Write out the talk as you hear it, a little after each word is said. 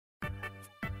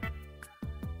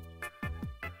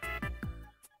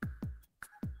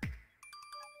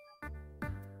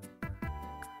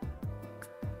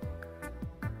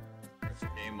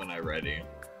game when I'm ready.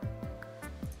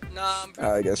 Nah,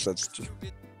 I guess that's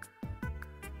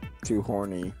too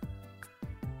horny.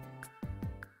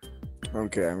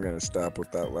 Okay, I'm gonna stop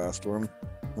with that last one.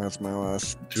 That's my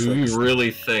last. Do you really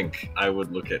think I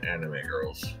would look at anime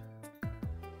girls?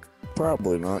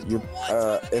 Probably not. You,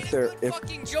 if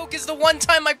fucking joke is the one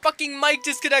time my fucking mic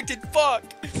disconnected. Fuck.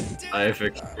 I have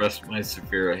expressed my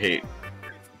severe hate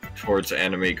towards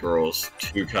anime girls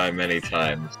many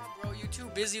times. Bro, you too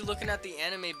busy looking at the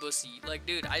anime bussy. Like,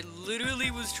 dude, I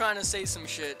literally was trying to say some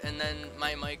shit, and then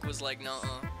my mic was like,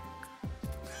 nuh-uh.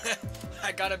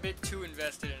 I got a bit too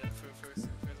invested in it for a second.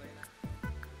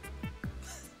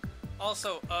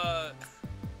 Also,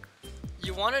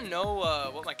 you wanna know,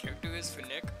 what my character is for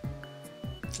Nick?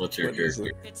 What's your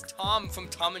character? It's Tom from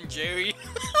Tom and Jerry.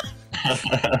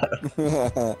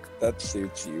 That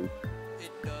suits you.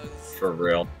 It does. For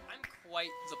real. I'm quite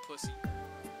the pussy.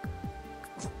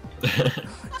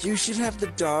 You should have the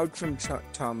dog from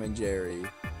Tom and Jerry.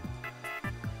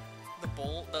 The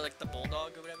bulldog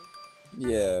or whatever?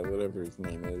 Yeah, whatever his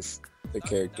name is. The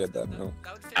character that no.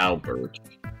 Albert.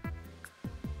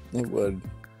 It would.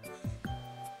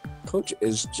 Coach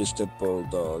is just a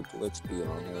bulldog, let's be This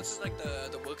honest. is like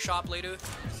the workshop later. I'm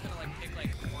just gonna like pick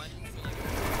like one for like.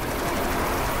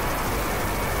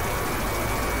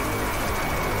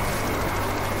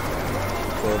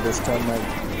 So this time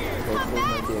hopefully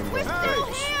my game don't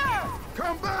crash.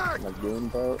 Come back! My game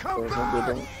don't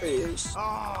crash.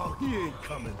 Oh, he ain't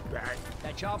coming back.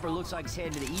 That chopper looks like it's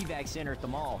headed to the evac center at the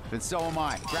mall. Then so am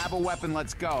I. Grab a weapon,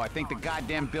 let's go. I think the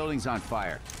goddamn building's on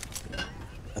fire.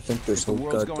 I think this If the whole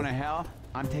world's going to hell,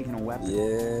 I'm taking a weapon.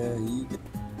 Yeah,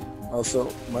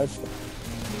 also, my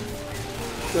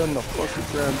gun the fucking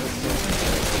ground.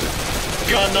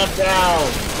 Gun up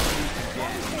down!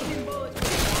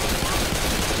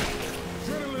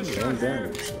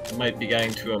 Might be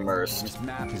getting too immersed. This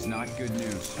map is not good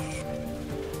news.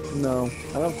 No,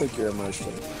 I don't think you're immersed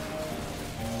in it.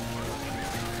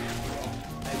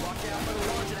 Hey, watch out for the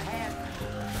ones in the hat.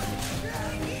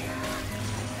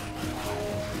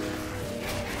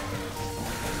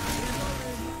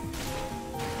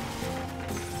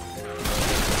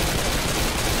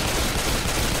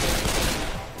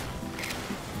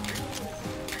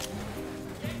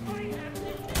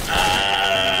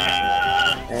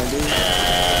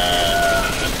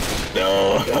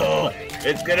 No,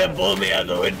 it's gonna pull me out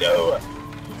the window.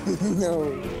 No.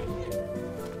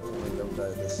 Don't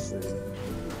die this soon.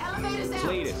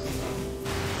 Cletus.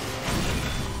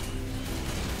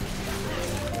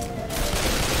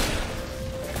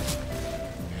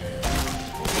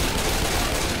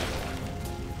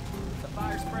 The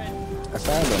fire spread. I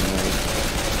found him, man.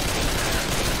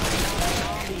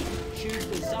 Zombie. Shoot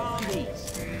the zombies.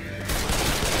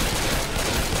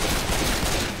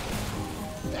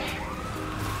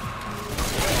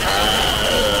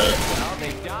 Well,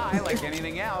 they die like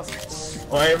anything else.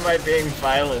 Why am I being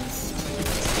silenced?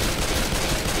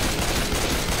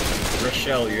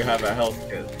 Rochelle, you have a health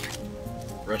kit.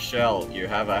 Rochelle, you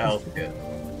have a health kit.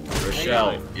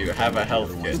 Rochelle, you have a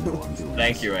health kit.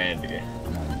 Thank you, Andy.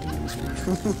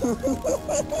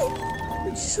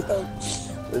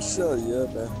 Rochelle, you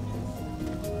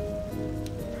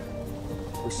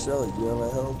have a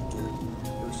health kit.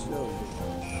 Rochelle.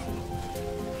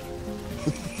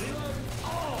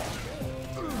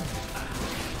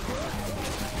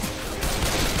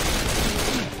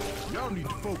 Y'all need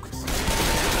to focus.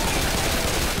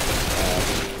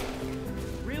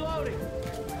 Reloading.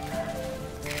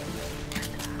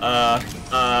 Oh,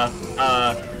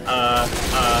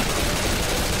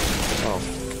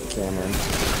 Cameron.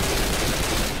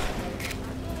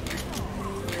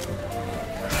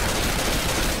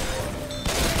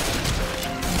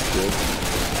 Good.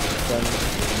 Done.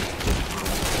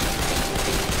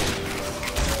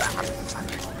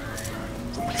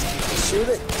 Shoot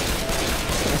it.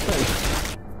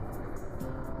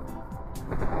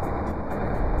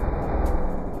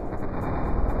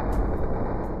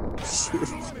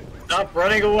 Stop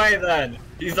running away then!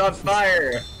 He's on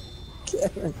fire!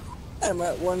 Cameron, I'm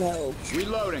at 1 health.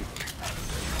 Reloading.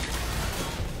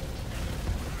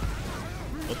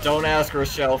 Well, don't ask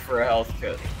Rochelle for a health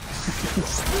kit.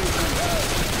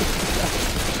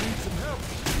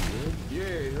 Yeah,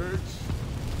 it hurts.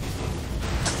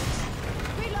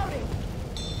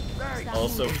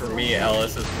 Also, for me,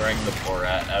 Alice is wearing the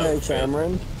Borat Hey, outfit.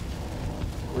 Cameron.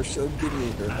 Rochelle, give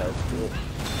me her health kit.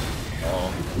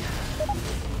 Oh.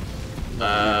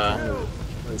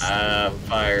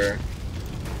 Fire.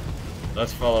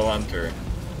 Let's follow Hunter.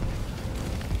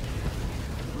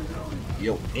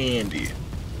 Yo, Andy.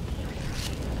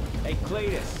 Hey,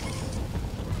 Cletus.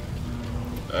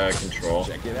 Control.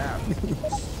 Check it out.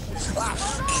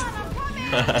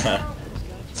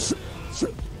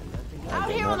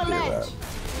 Out here on the ledge.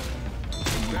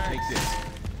 Take this.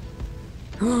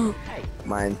 Hey,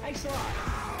 Mine. thanks a lot.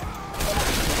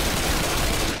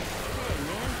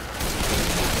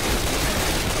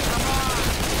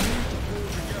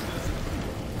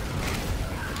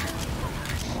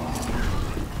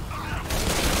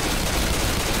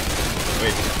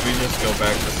 Wait, did we just go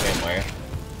back the same way?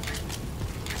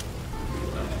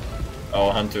 Oh,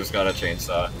 Hunter's got a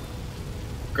chainsaw.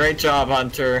 Great job,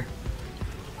 Hunter!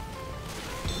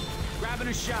 Grabbing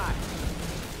a shot.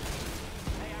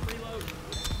 Hey, I'm reloading.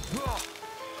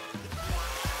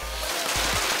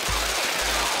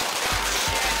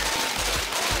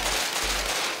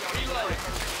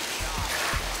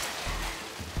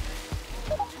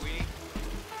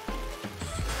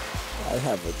 I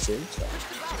have a chainsaw.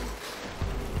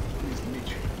 Pleased to meet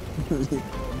you.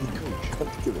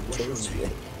 I'm gonna taste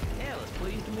it. Hell, it's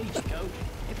pleased to meet you, Coach.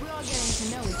 If we're all getting to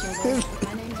know each other,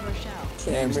 my name's Rochelle.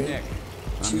 Name's Cameron, Nick.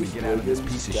 I'm gonna get out of this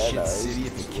piece of shit city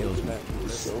if it kills me.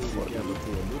 So funny.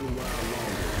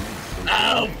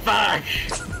 Oh, fuck!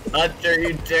 Hunter,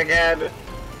 you dickhead!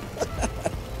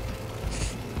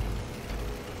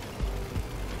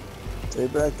 Stay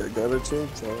back, I got a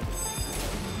chainsaw.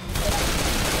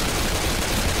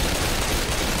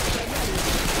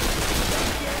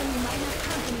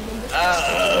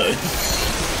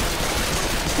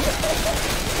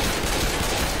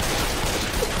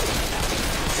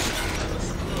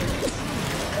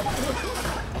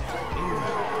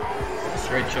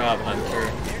 Great job, Hunter.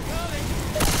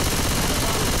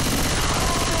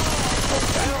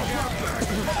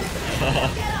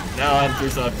 Now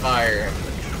Hunter's on fire.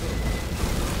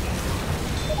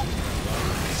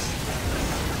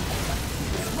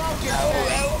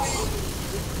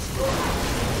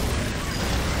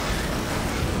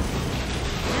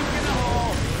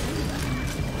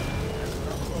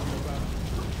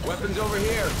 Weapons over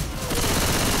here.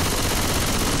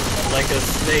 Like a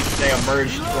snake, they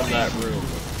emerged from that room.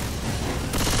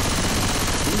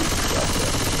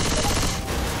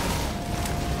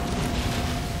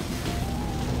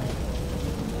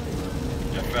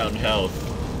 I found health.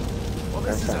 Well,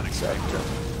 this is That's unexpected.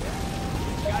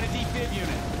 Got a defib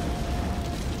unit.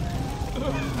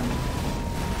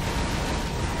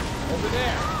 Over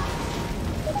there.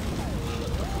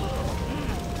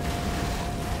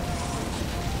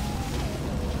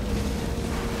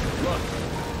 Look.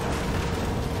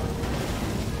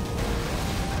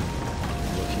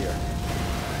 Look here.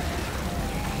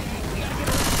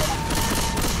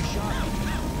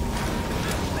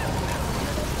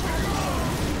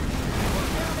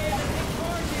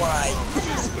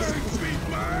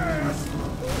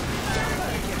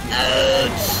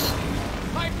 Ouch!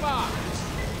 Pipe bomb.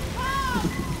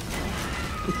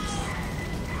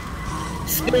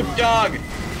 Snoop Dogg!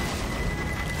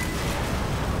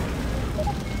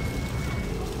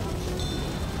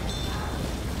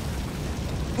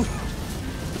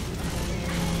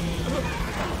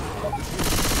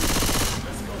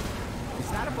 Is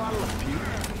that a bottle of puke?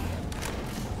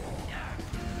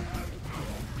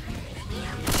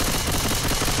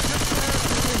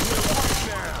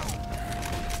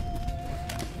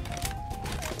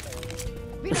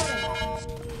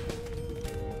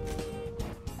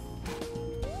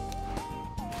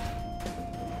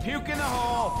 Puke in the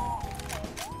hole.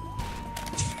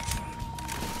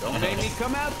 Don't make me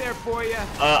come out there for you.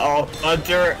 Uh-oh,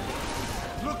 Hunter!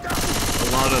 Look out! A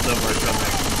lot of them are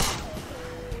coming.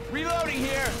 Reloading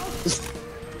here.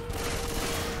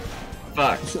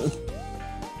 Fuck.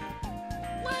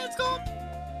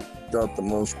 Got the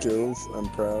most kills, I'm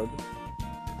proud.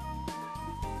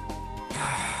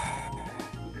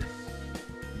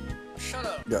 Shut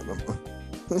up. Got them.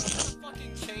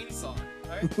 Fucking chainsaw,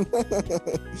 alright?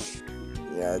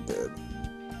 Yeah, I did.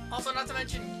 Also, not to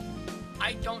mention,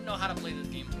 I don't know how to play this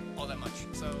game all that much,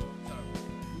 so shut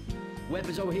up.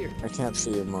 Weapons over here. I can't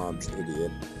see your mobs,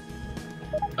 idiot.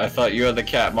 I thought you had the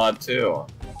cat mod too.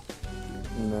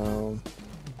 No.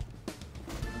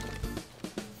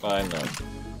 Fine then.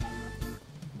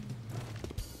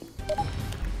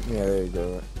 Yeah, there you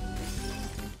go.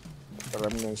 But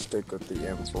I'm gonna stick with the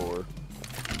M4.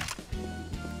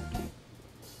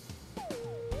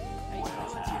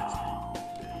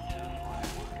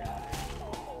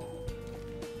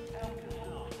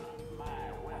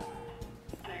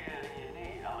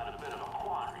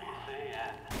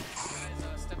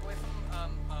 Step away from,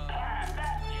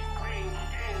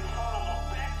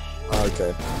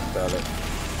 Okay, got it.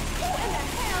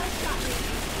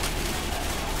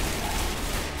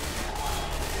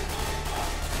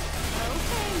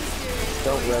 Okay, mysterious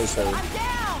Don't res her. I'm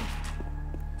down!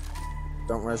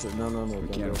 Don't res her. No, no, no.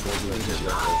 Don't can't res her. afford to Don't lose res it.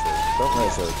 her. Don't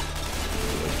res her.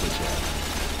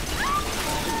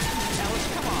 Alice,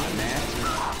 come on, man.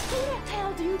 Who the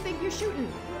hell do you think you're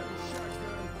shooting?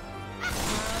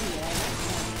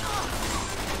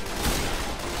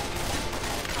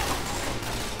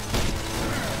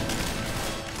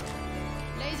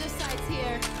 Laser sights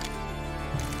here.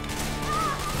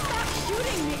 Stop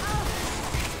shooting me!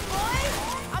 Boys,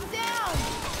 I'm down!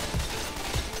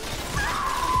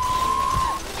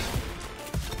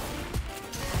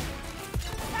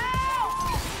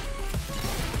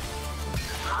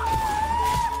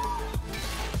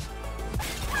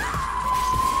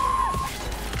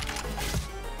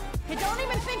 Hey, don't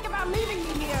even think about leaving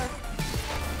me here!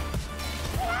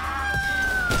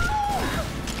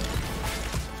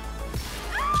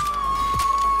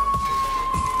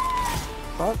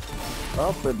 Up,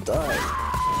 up and die.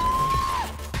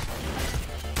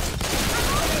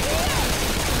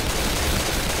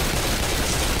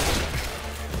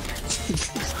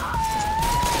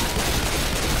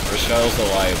 Rochelle's a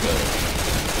liability.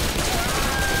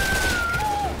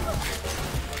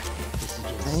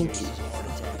 Thank you.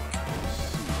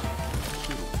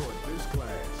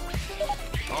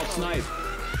 I'll snipe.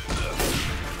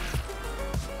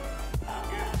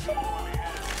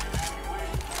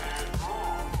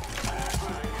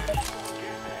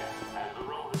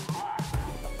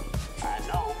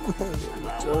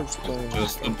 George playing.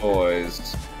 Just the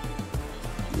boys.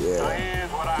 Yeah.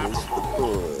 Just the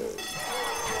boy.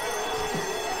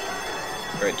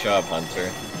 Great job,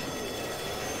 Hunter.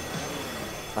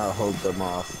 I'll hold them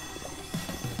off.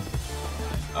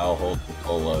 I'll hold the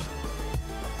cola.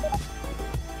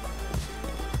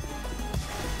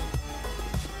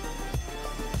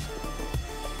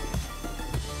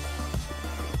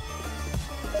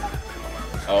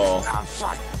 Oh. Ah,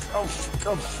 fuck. Oh,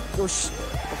 oh,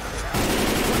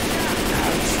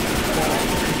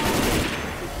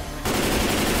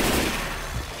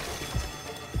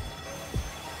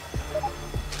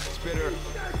 Spitter.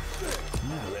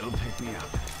 That'll pick me up.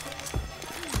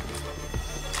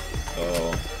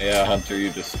 Oh. Yeah, Hunter,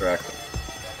 you distracted.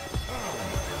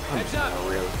 Heads up. a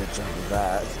real good job of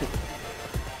that.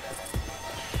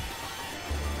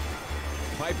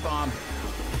 Pipe bomb.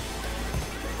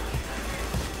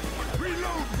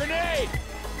 Reload. Grenade.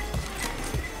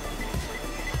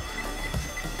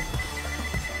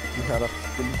 You had a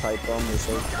fucking pipe bomb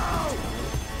yourself.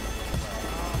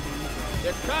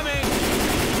 They're coming.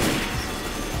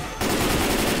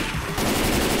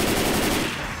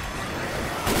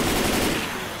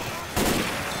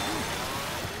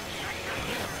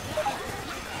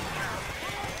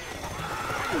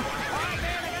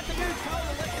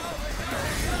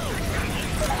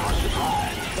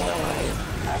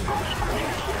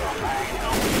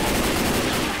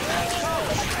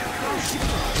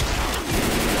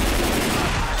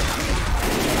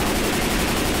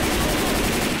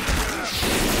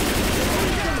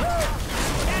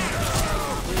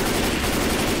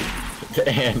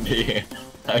 Andy,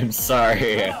 I'm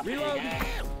sorry. I'm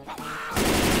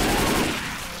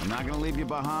not gonna leave you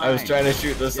behind. I was trying to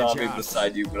shoot the zombie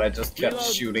beside you, but I just kept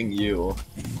shooting you.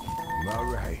 All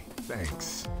right,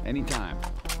 thanks. Anytime.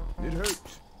 It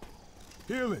hurts.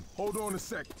 Healing. Hold on a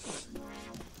second.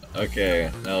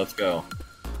 Okay, now let's go.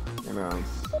 You know.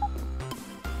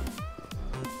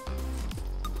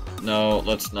 No,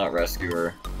 let's not rescue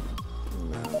her.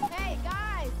 No. Hey,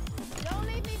 guys! Don't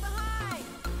leave me behind!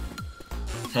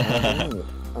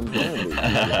 I'm going to leave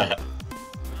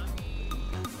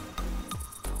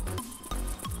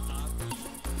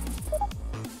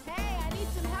Hey, I need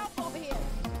some help over here!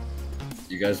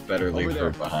 You guys better leave Over her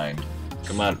there. behind.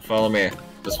 Come on, follow me.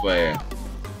 This way.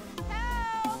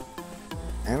 Help!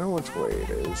 I know which way it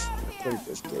is. I played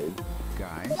this game.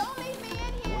 Guys, Don't leave me in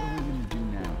what here! are we gonna do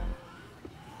now?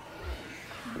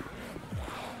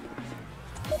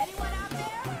 Anyone out there?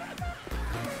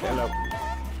 Hello.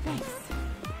 Thanks.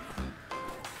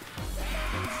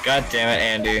 God damn it,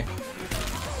 Andy.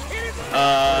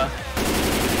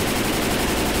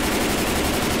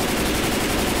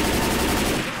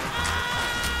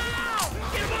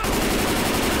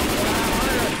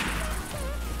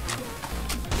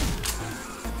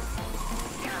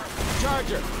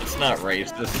 Charger. It's not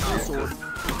racist.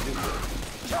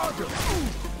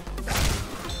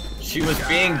 She was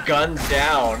being gunned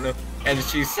down, and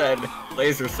she said,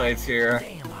 laser sights here.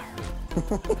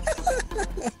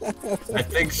 I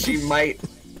think she might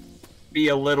be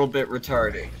a little bit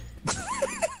retarded.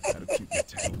 That'll keep me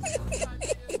tight.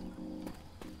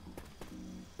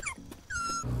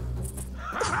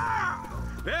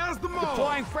 There's the mall.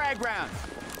 Deploying frag rounds.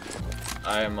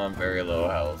 I am on very low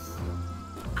health.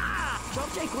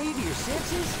 Don't take leave of your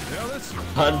senses. Now let's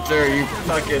Hunter, you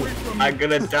fucking... I'm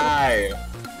gonna die.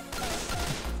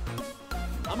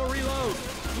 I'm a reload.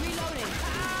 Reloading.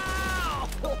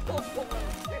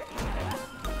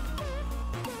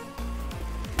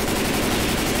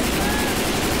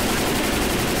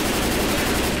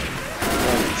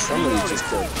 Somebody just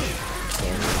killed me.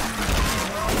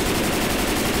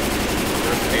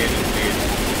 First aid is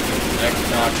needed. Next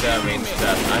knockdown means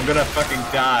death. I'm gonna fucking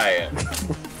die.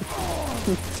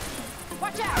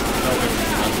 Watch out. No, it's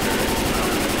Hunter.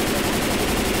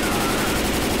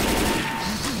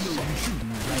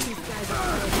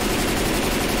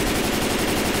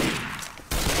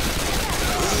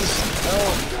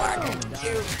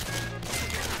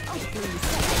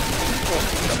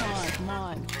 Come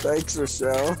on. Thanks,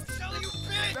 Rochelle.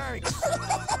 thanks. I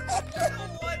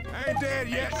ain't dead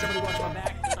yet. Somebody watch my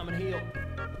back. I'm gonna heal.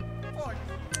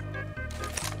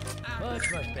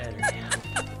 Much better now.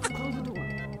 Close the door.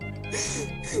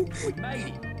 We made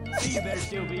it. See, you better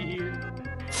still be here.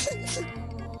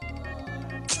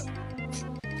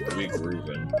 We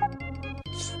grooving.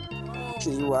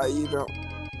 See why you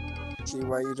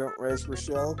don't raise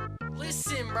Rochelle?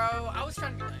 Listen, bro. I was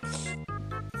trying to be nice.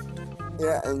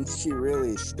 Yeah, and she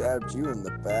really stabbed you in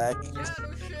the back. Yeah, no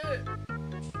shit.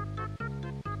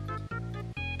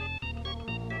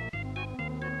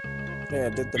 Yeah, I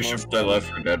did the We most. should play Left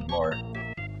 4 Dead more.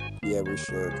 Yeah, we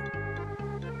should.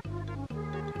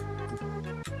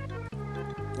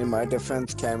 In my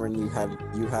defense, Cameron, you have.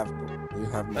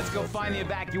 Let's go find the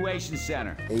evacuation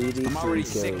center. 83 I'm already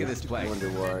kills. sick of this place. Wonder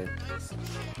why.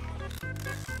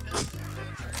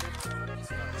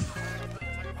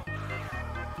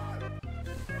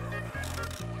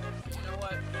 You know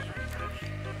what?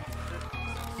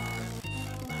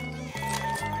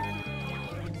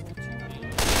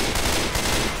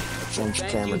 Thanks,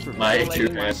 Thank you Cameron. for My ventilating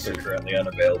two my hands are suit. currently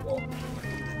unavailable.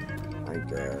 I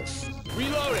guess.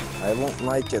 Reloading. I won't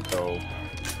like it though.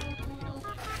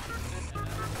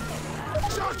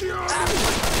 Chuck you!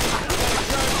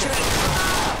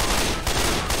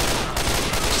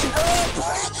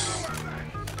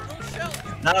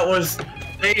 That was...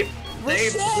 They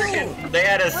freaking... They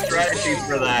had a strategy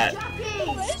for that.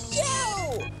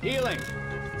 Healing.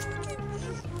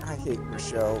 I hate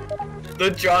Rochelle. The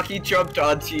jockey jumped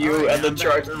onto you and the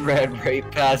charger ran right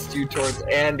past you towards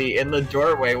Andy in the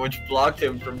doorway, which blocked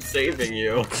him from saving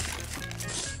you.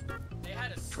 They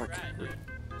had a strat, dude.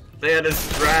 They had a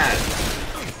strat.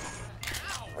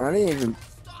 I didn't even.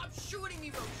 Stop shooting me,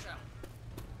 Rochelle.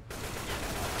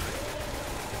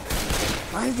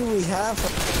 Why do we have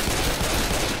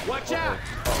Watch out.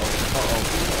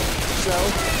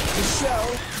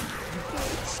 Rochelle?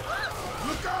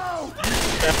 Look out!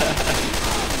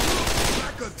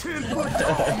 Like a 10-foot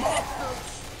tall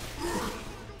monster.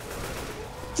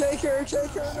 Take her!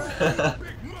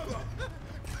 Big mother.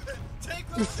 Take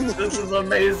This is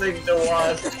amazing to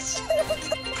watch.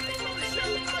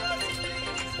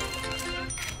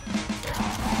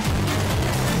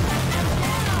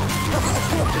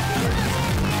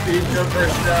 Pizza for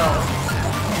sale.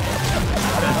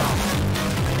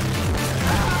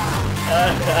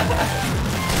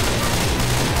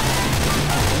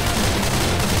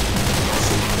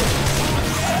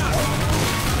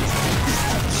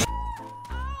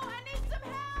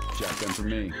 Shotgun for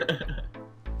me.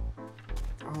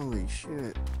 Holy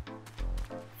shit!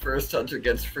 First Hunter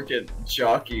gets freaking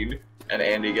jockeyed, and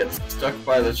Andy gets stuck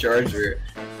by the charger,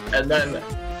 and then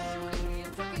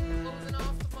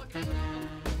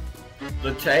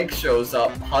the tank shows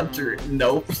up. Hunter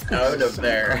nopes out of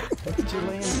there. Look at you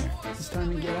laying there. It's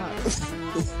time to get out.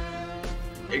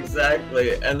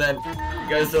 Exactly, and then you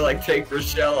guys are like, take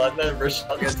Rochelle, and then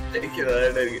Rochelle gets taken,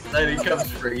 and then he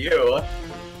comes for you.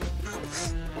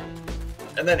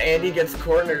 And then Andy gets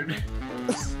cornered,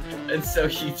 and so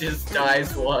he just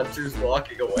dies while Hunter's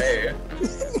walking away.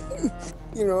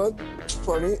 You know what's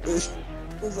funny is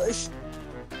I see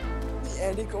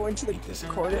Andy go into the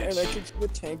corner and I can see the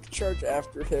tank charge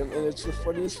after him, and it's the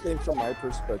funniest thing from my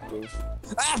perspective.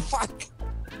 Ah, fuck!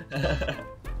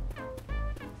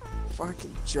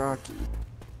 Fucking jockey.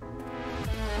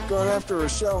 Going after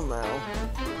Rochelle now.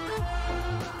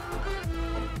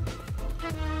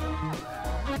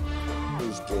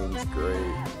 This game's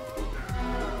great.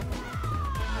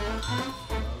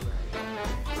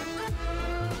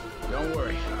 Don't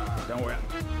worry.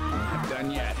 I'm not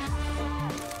done yet.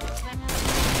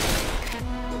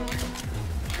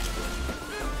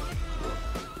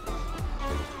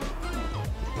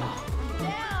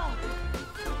 Down.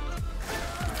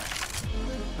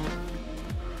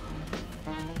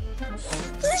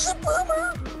 There's a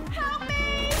boomer! Help me.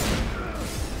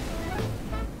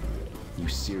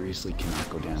 honestly cannot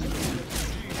go down again.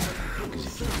 Because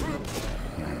if you do,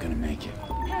 you're not gonna make it.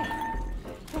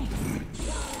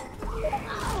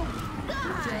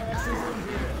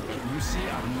 You see,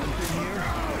 I'm limping here.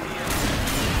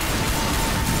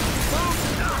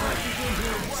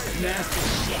 Nasty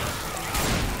shit.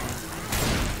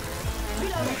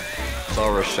 It's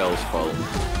all Rochelle's fault.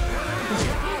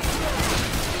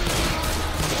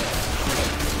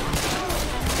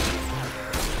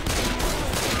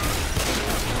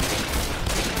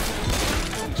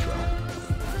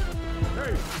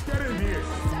 Hey, get in here.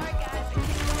 Sorry, guys.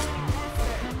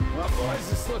 Well, boys,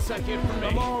 this looks like it for me.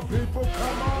 Come on, people,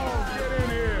 come on, get in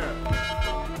here.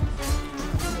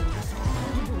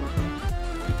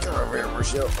 Come over here,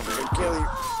 Rochelle. I'm gonna kill you.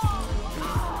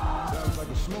 Sounds like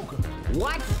a smoker.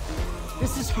 What?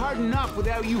 This is hard enough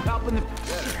without you helping the...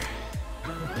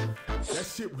 That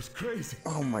shit was crazy.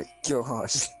 Oh my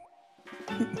gosh.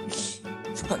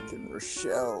 Fucking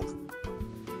Rochelle.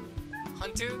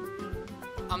 Hunter,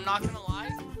 I'm not gonna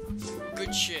lie.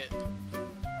 Good shit.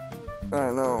 I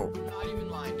know. Not even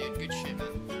lying, dude. Good shit, man.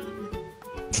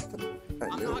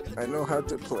 I know how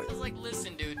to play. It's like,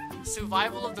 listen, dude.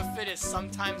 Survival of the fittest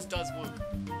sometimes does work.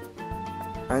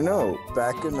 I know.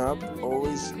 Backing up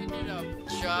always. You ended up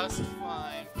just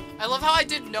fine. I love how I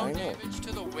did no I know. damage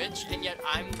to the witch, and yet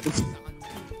I'm the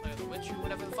hunter, the witch, or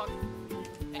whatever the fuck.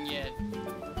 And yet,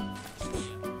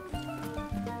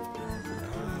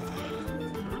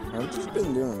 I've just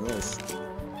been doing this.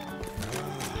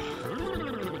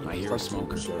 I hear a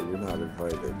smoker. So you're not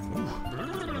invited.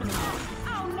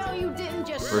 Oh, no, you didn't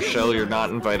just shoot Rochelle, me. you're not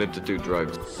invited to do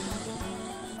drugs.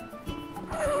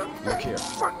 Look here.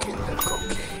 Fucking the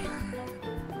cocaine.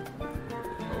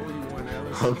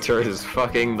 Hunter is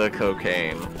fucking the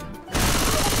cocaine.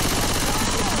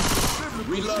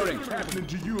 Reloading. What's happening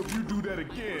to you if you do that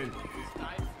again?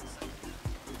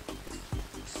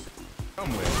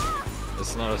 Somewhere.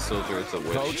 It's not a soldier, it's a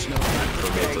witch. Coach, no.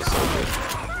 For me, it's a soldier.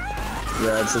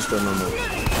 Yeah, it's just a normal.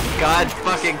 God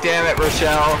fucking damn it,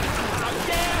 Rochelle!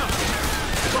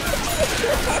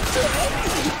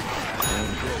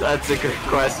 That's a good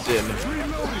question.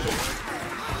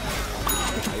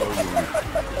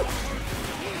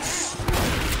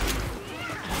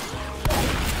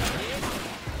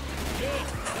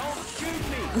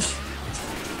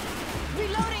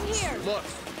 Reloading here. Look.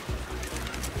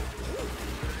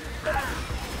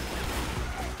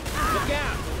 Look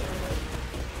out.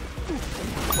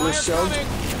 Rochelle.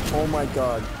 Oh my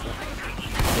god.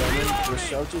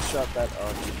 Rochelle just shot that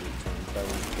oxygen tank. That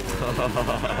was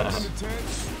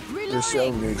cool.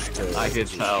 Rochelle Reloading. needs to. I could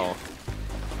tell.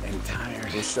 And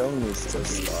tired. Rochelle needs to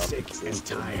stop. Sick and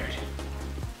existing. tired.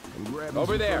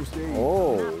 Over there.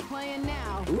 Oh. Playing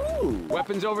now. Ooh.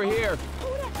 Weapons over here. Who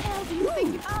the hell do you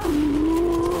think?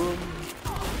 Oh.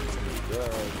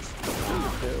 Drugs. I found the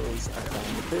pills. I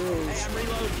found the pills. I'm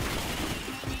reloading.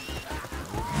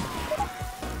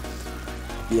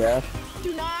 Yeah. Do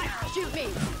not shoot me.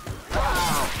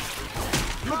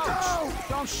 No!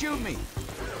 Don't shoot me!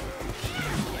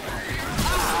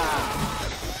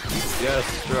 Yes,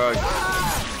 drugs.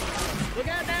 Look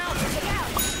out now. Look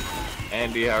out.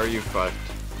 Andy, how are you fucked?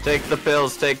 Take the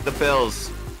pills, take the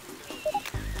pills.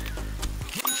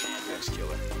 Next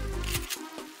killer.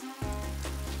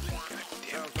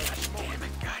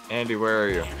 Andy, where are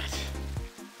you?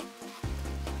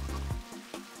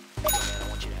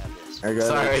 I got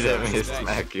Sorry, I it. didn't mean to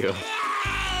smack you.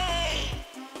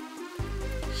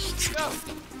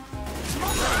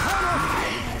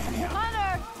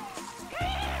 Hunter.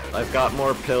 I've got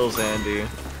more pills, Andy.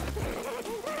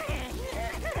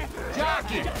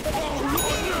 Jockey.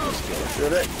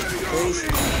 Shoot it. Please.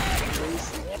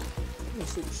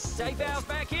 Please. Safe house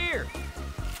back here.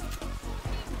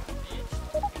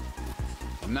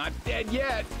 I'm not dead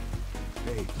yet.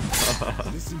 Hey,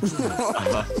 listen to me.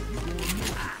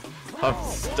 I'm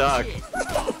stuck.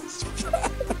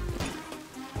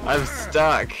 I'm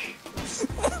stuck.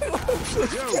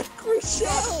 Yo,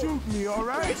 Rochelle. shoot me, all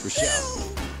right? Rochelle.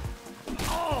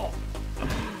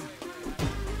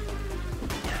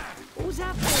 What was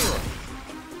that for?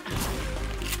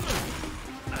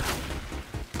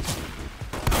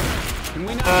 Can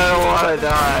we not... I don't want to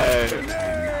die. Hey, I'm not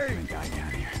gonna die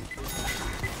down here.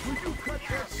 will you cut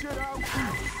that shit out?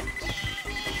 Man,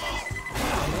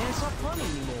 it's not funny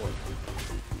anymore.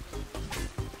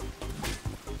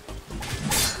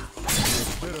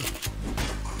 Better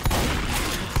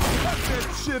cut that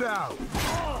shit out.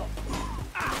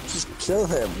 Just kill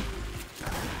him.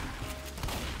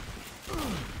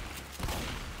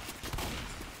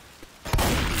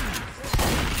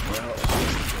 Well,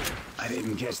 I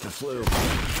didn't catch the flu.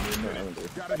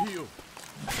 Gotta heal.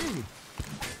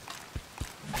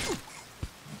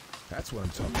 That's what I'm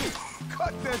talking about.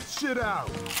 Cut that shit out!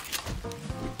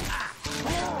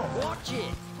 Watch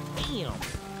it. Damn.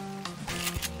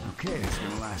 Okay, it's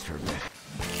gonna last for a bit.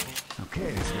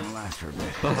 Okay, it's gonna last for a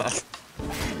bit.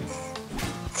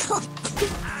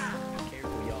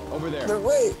 Careful, y'all. Over there. No,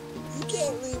 wait! You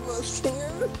can't leave us here!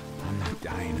 I'm not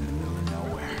dying in the middle of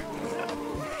nowhere.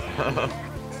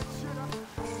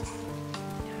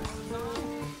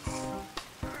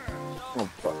 Oh,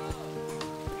 fuck.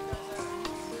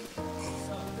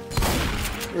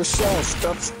 Rochelle,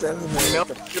 stop standing there. You know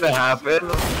what's gonna happen?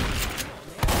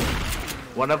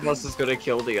 One of us is gonna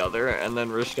kill the other, and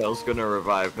then Rochelle's gonna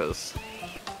revive us.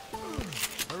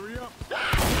 Hurry up!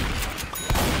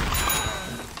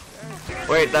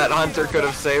 Wait, that hunter could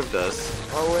have saved us.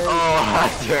 Oh, wait. Oh,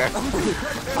 hunter!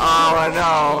 Oh, I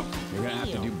know. You're gonna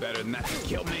have to do better than that to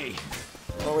kill me.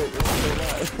 Oh, wait, you're still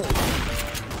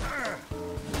alive.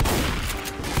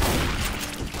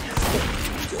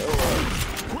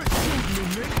 Quit shooting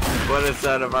me, Nick! Put us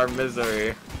out of our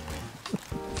misery.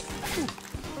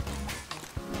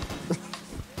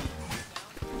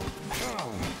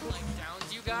 Like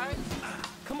downs you guys?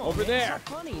 Come on, Over man, there. It's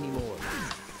not funny anymore.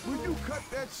 Will you cut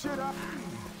that shit out?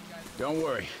 Don't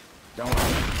worry. Don't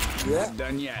worry. Yeah, Not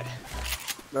done yet.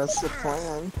 that's the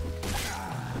plan.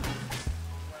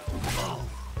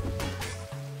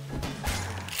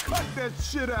 Cut that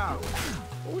shit out!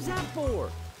 What was that for?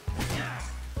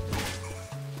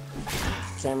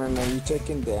 Cameron, are you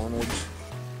taking damage?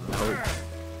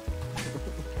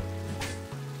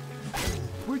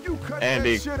 Will you cut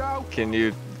Andy, that shit out? can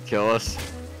you kill us?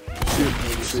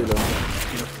 Shoot him.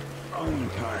 Oh,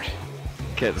 card.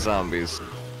 Get zombies.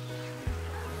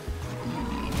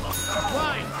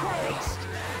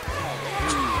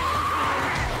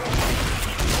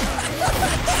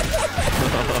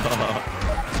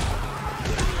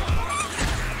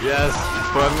 Yes,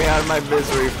 put me out of my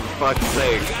misery for fuck's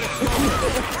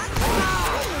sake.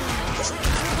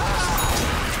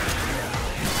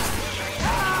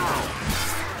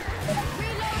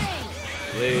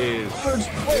 Please.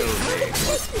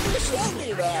 Show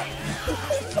me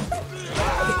that!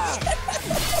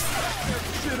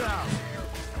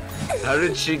 How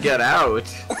did she get out?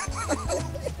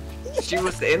 She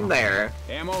was in there.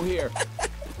 Ammo here.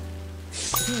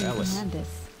 Ellis.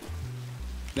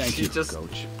 Thank She you, just-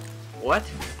 Coach. What?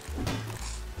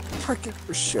 Fucking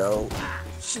Rochelle.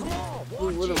 She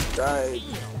would have died.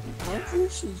 How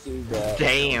did she do that?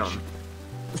 Damn.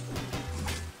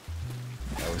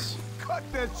 Ellis. Cut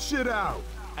that shit out!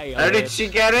 Hey, How did she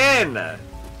get in?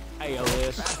 Hey,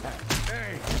 Ellis.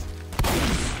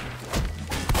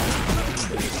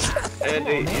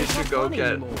 Andy, you should go funny get.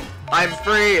 anymore. I'm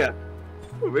free.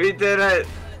 We did it. Let's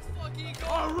fucking go!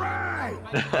 Alright!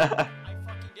 I fucking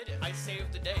did it. I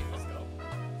saved the day. Let's go.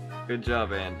 Good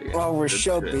job, Andy. Well, Good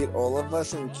Rochelle shit. beat all of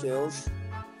us in kills.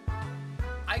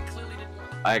 I clearly didn't know.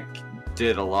 I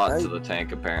did a lot to the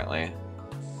tank, apparently.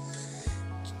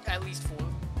 At least 4.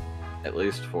 At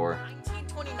least 4.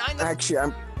 1929, that's Actually,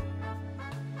 I'm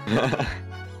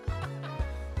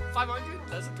 500?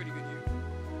 That's a pretty good year.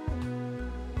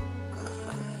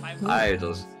 500. I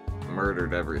just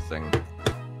murdered everything.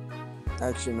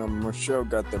 actually no. Rochelle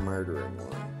got the murdering one.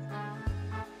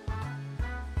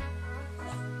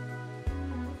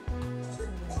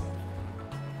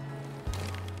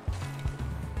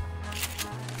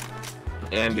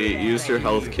 Andy, use your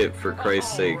health kit for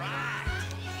Christ's sake.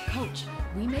 Coach,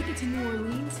 we make it to New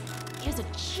Orleans. Here's a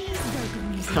cheeseburger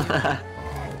museum.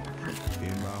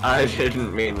 I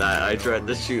didn't mean that. I tried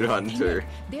to shoot Hunter.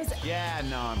 There's a Yeah,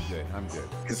 no, I'm good. I'm good.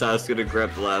 Because I was gonna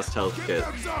grab the last health kit.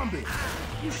 That zombie!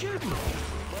 You shoot me.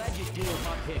 Glad you deal with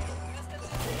my pickle.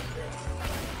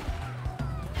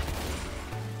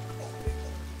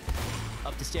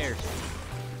 Up the stairs.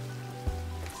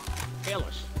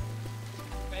 Ellis.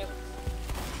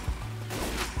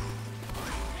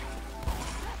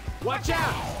 Watch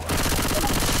out!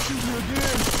 Shoot me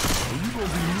again! Or you gonna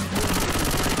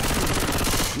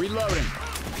be Reloading.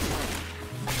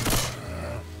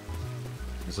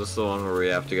 Is this the one where we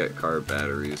have to get car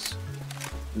batteries?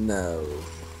 No,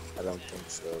 I don't think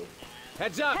so.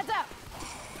 Heads up! heads up.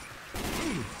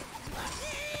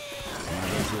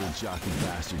 Those little jockey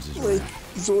bastards is Wait, right.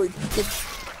 Zoe, get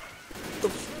the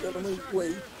fuck out of my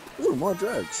way. Ooh, more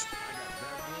drugs.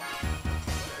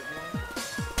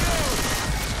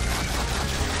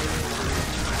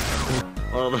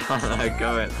 Hold on, I'm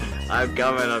coming. I'm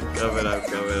coming, I'm coming, I'm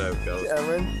coming, I'm coming.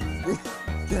 Cameron.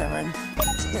 Cameron.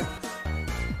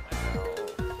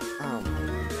 Oh my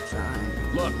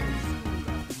god. Look,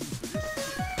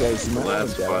 Guys, you might Well, have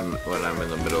that's to fun when I'm in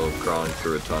the middle of crawling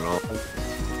through a tunnel.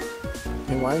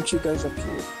 Hey, why aren't you guys up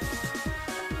here?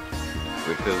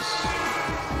 because...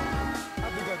 I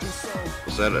think I just saw.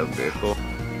 Was that a vehicle?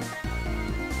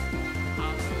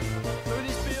 Through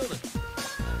this building.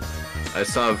 I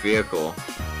saw a vehicle.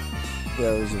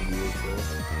 Yeah, it was a vehicle.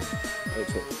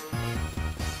 Okay.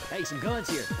 Hey, some guns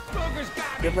here.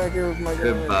 Get back here with my gun.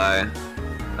 Goodbye.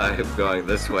 I am going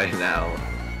this way now.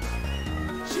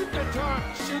 Shoot the truck!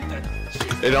 Shoot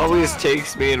the. It always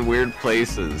takes me in weird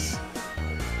places.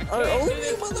 Oh,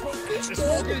 you motherfuckers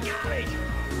dead.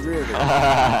 Really?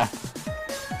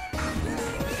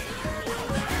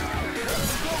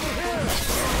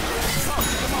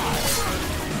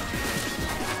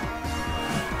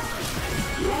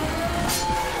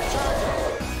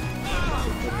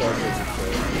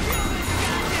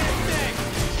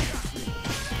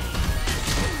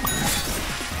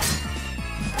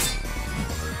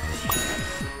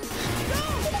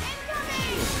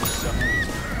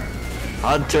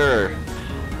 Hunter!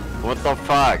 What the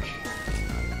fuck?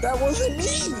 That wasn't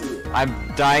me! I'm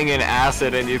dying in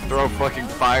acid and you throw fucking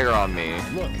fire on me.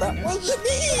 That wasn't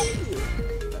me!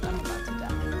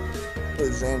 Hey,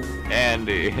 Zen,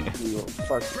 Andy. you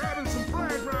fuck. Grabbing some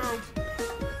flag rounds.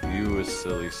 You a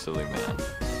silly, silly man.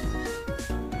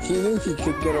 He knew he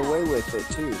could get away with it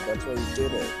too. That's why he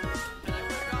did it.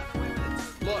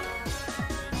 Look.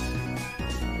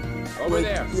 Over Like,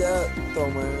 there. yeah,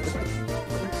 dumbass.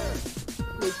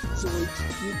 Like, so like,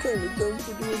 you kind of dumb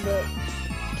for doing that.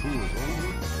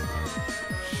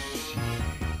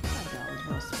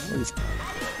 He's-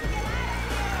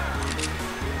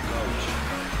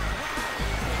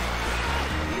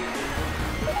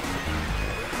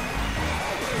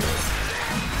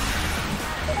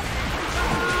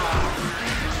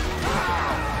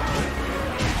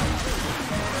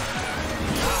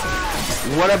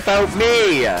 What about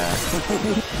me?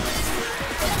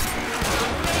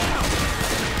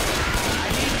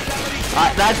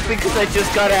 That's because I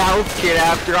just got a health kit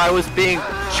after I was being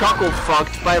chuckle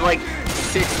fucked by like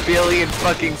 6 billion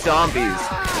fucking zombies.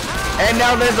 And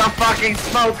now there's a fucking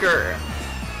smoker!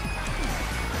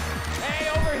 Hey,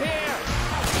 over here.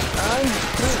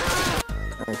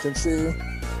 I can see you.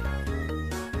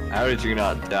 How did you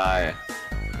not die?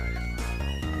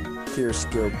 Pure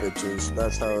skill, bitches.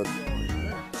 That's how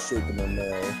it's shaking a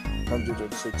nail.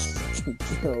 160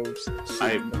 kills.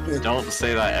 I don't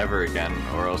say that ever again,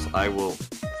 or else I will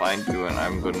find you and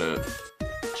I'm gonna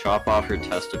chop off your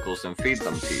testicles and feed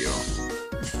them to you.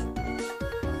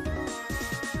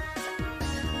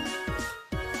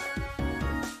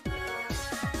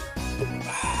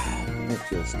 It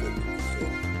feels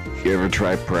good. You ever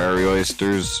try prairie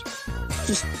oysters?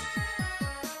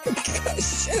 God,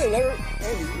 shit, I never.